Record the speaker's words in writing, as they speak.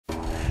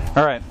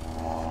Alright,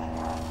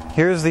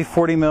 here's the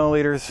 40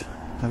 milliliters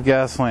of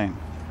gasoline.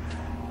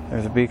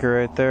 There's a beaker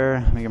right there.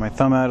 Let me get my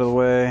thumb out of the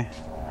way.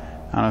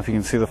 I don't know if you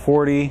can see the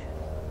 40,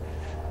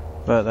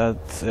 but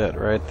that's it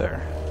right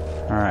there.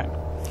 Alright,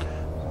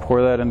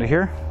 pour that into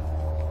here.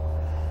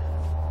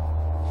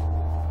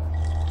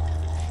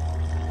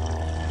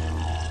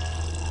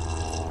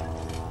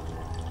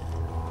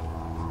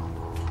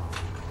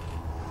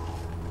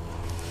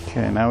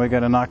 Okay, now we got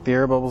to knock the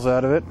air bubbles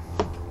out of it.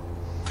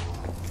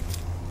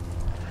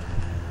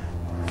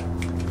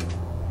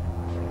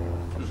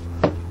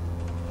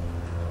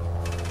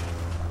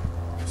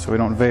 So we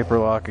don't vapor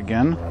lock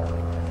again.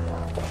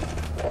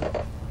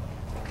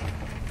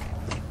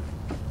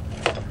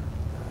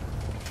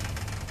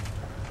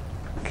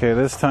 Okay,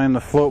 this time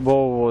the float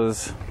bowl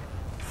was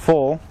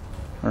full,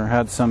 or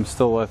had some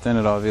still left in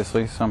it,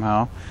 obviously,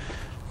 somehow,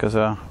 because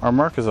our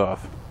mark is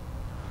off.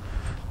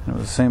 It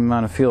was the same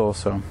amount of fuel,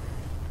 so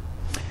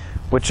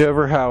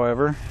whichever,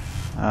 however,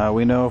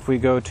 we know if we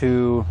go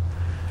to,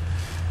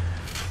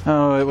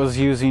 it was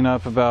using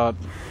up about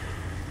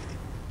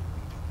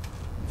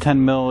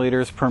 10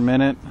 milliliters per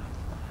minute.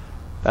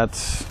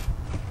 That's,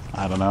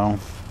 I don't know,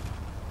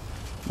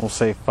 we'll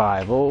say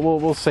 5.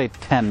 We'll say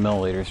 10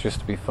 milliliters just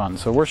to be fun.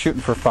 So we're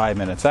shooting for 5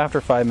 minutes. After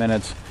 5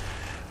 minutes,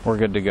 we're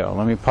good to go.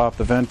 Let me pop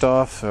the vent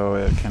off so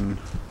it can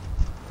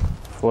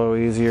flow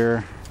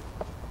easier.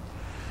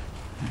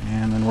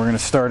 And then we're going to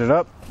start it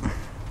up.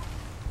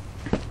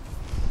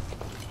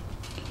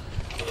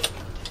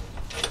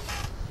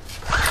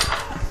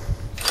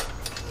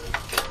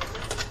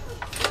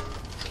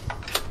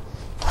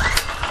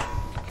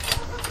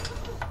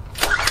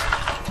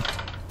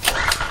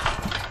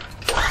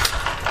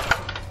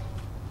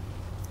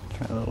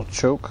 A little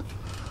choke.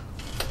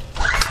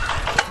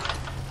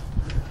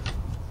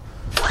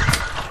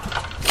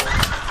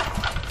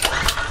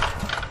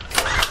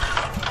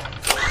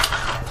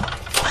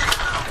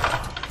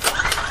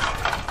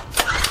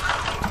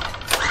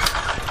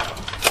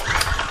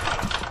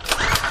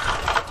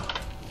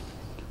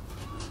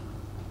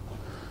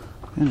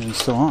 Engine's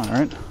still on,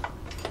 right?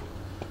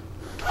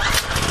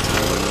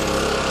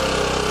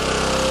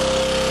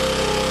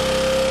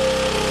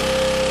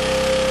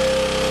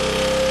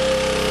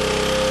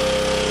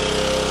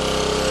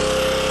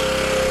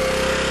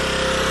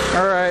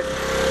 Alright,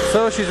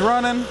 so she's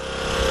running.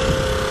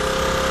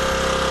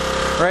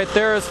 Right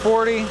there is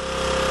 40. You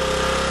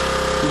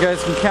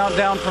guys can count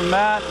down from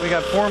that. We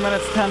got 4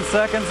 minutes, 10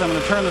 seconds. I'm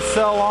going to turn the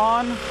cell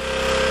on.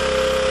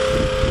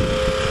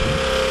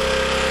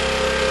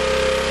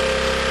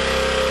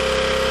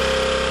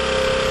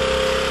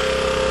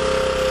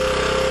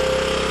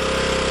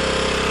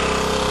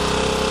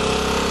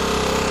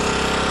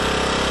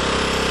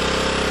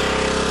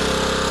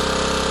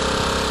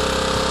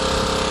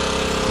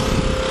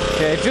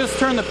 Okay, just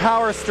turn the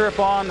power strip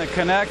on that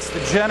connects the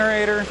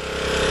generator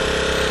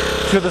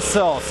to the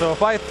cell. So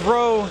if I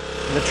throw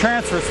the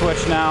transfer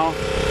switch now,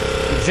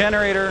 the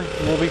generator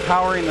will be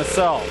powering the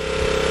cell.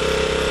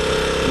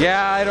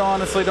 Yeah, I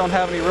honestly don't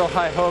have any real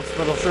high hopes,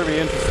 but it'll sure be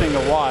interesting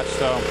to watch,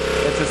 so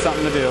it's just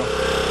something to do.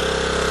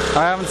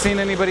 I haven't seen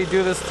anybody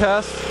do this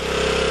test,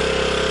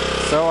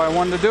 so I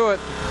wanted to do it.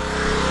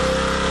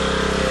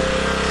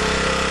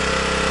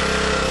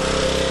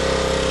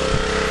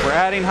 We're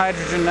adding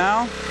hydrogen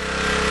now.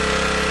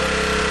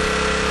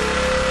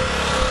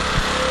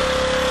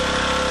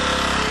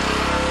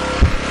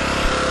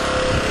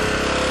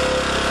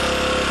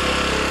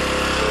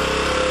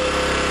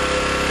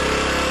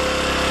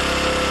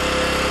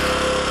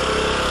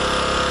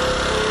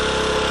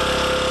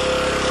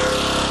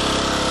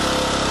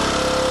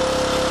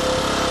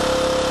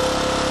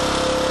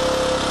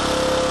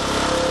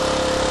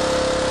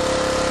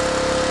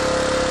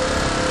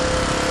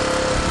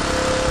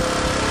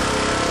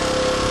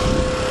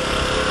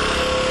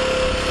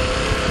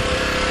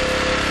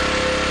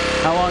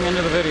 How long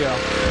into the video?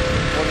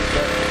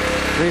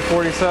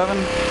 3:47.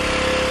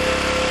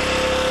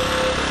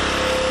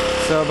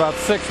 So about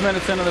 6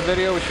 minutes into the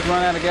video, we should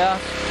run out of gas.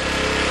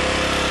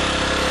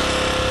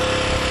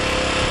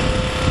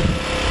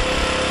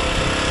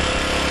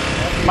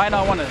 Might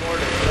not want to.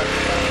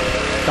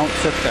 Don't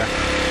sit there.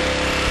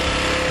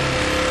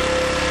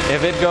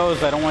 If it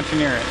goes, I don't want you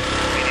near it.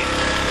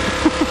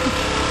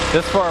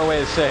 This far away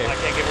is safe. I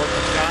can't get work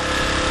with Scott?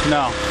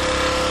 No.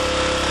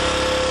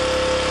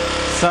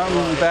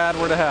 Something bad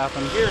were to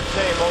happen. Here it's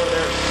safe, over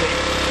there it's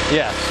safe.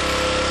 Yes.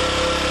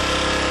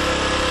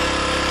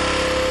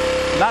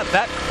 Not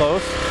that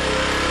close.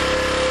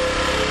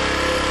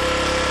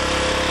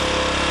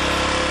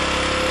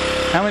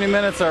 How many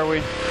minutes are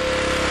we?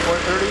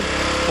 4:30.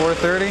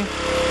 4:30.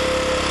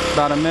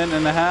 About a minute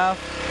and a half.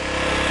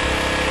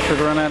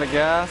 Should run out of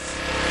gas.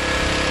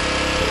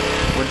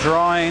 We're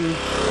drawing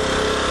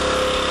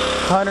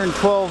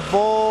 112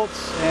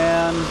 volts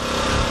and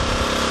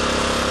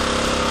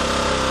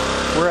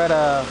we're at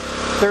a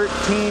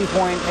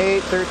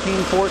 13.8,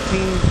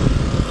 14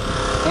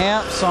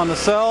 amps on the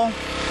cell.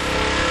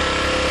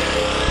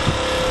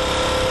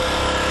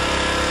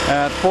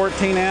 At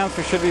 14 amps,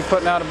 we should be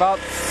putting out about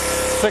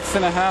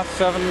 6.5,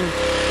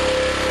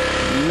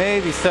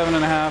 maybe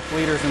 7.5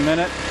 liters a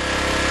minute.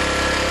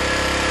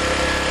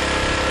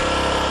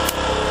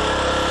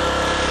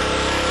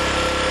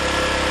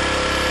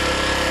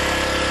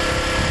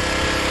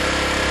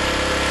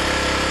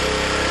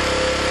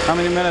 How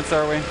many minutes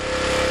are we?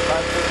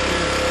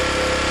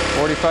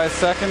 45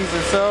 seconds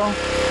or so.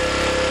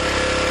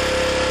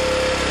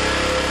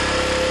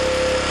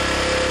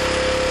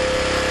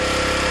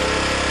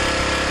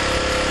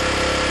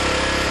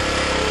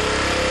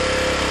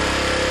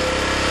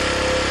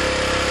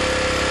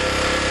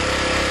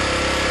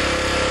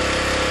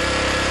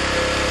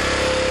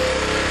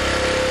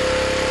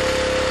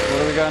 What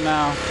do we got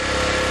now?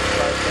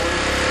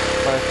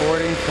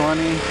 540,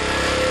 20.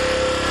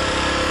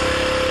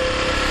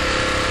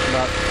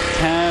 About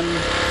 10.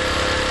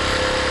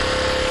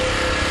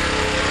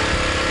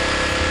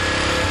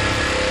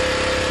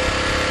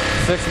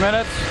 6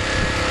 minutes?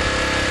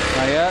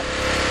 Not yet?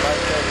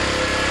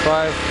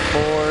 5,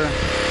 4,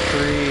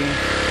 3,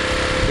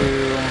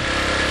 2,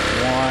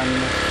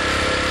 1,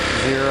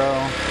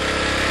 0.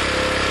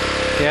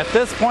 Okay, at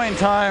this point in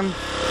time,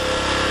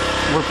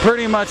 we're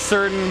pretty much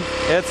certain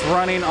it's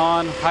running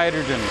on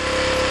hydrogen.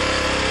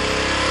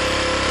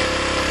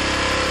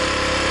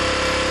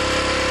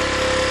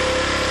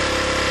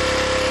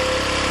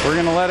 We're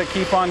going to let it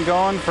keep on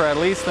going for at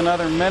least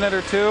another minute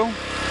or two.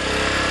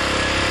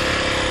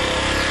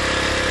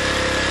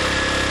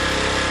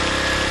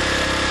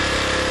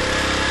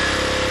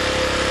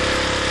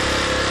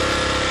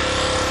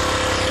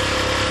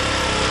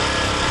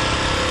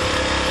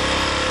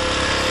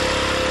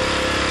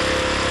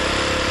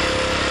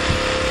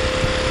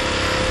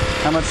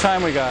 How much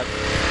time we got?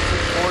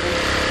 640.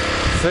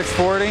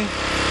 640? You got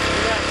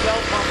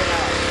cell pumping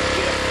out.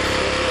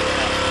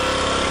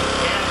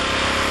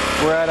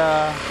 We're at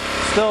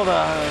still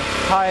the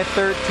high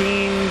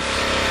 13s.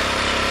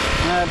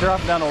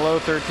 Dropping down to low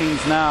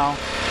 13s now.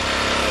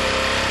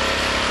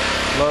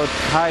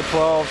 High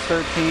 12s,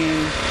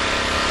 13s.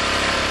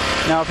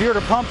 Now if you were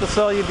to pump the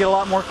cell, you'd get a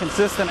lot more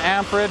consistent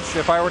amperage.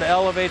 If I were to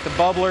elevate the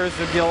bubblers,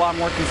 it'd get a lot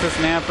more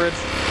consistent amperage.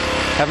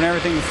 Having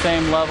everything the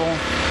same level.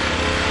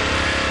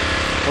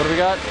 What do we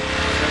got?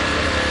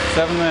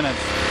 7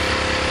 minutes.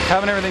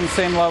 Having everything the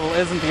same level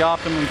isn't the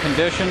optimum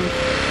condition,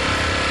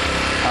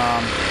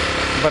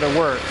 but it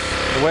works.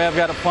 The way I've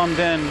got it plumbed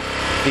in,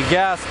 the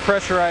gas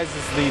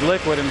pressurizes the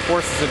liquid and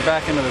forces it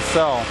back into the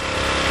cell.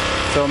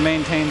 So it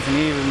maintains an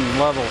even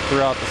level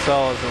throughout the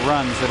cell as it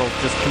runs. It'll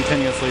just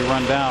continuously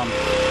run down.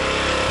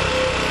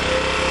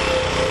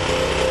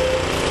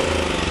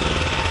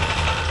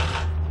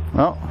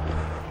 Well,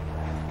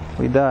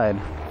 we died.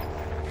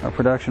 Our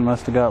production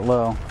must have got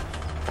low.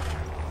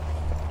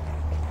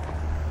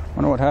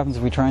 Wonder what happens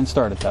if we try and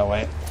start it that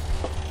way.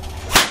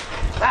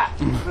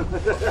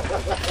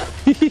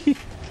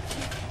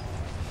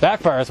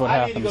 Backfire is what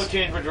happens. I need to go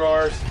change my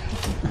drawers.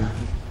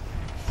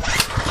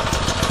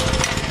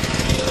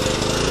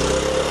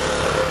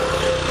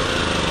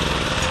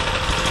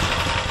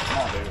 Come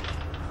on, dude.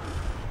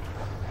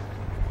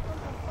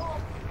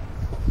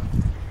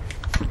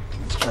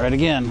 Let's try it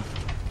again.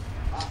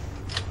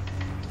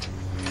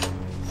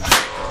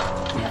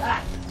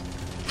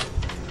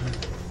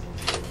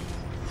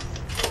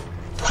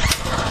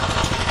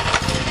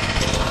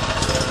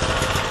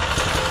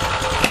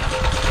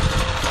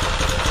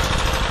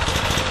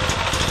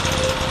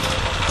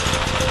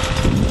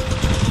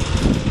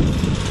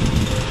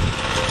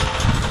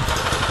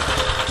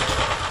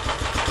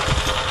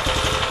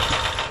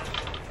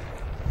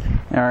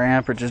 Our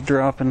amperage is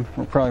dropping.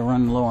 We're probably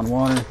running low on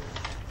water.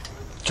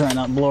 Try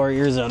not to blow our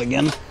ears out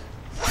again. That's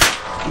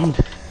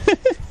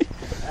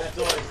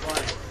always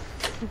funny.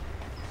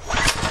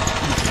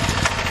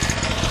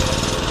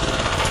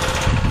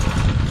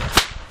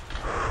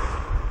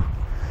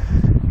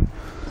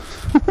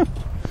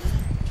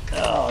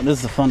 Oh, this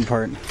is the fun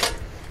part.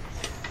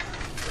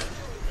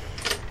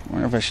 I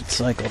wonder if I should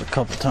cycle it a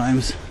couple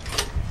times.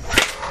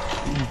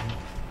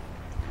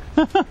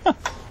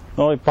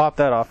 Oh, we popped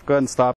that off. Go ahead and stop.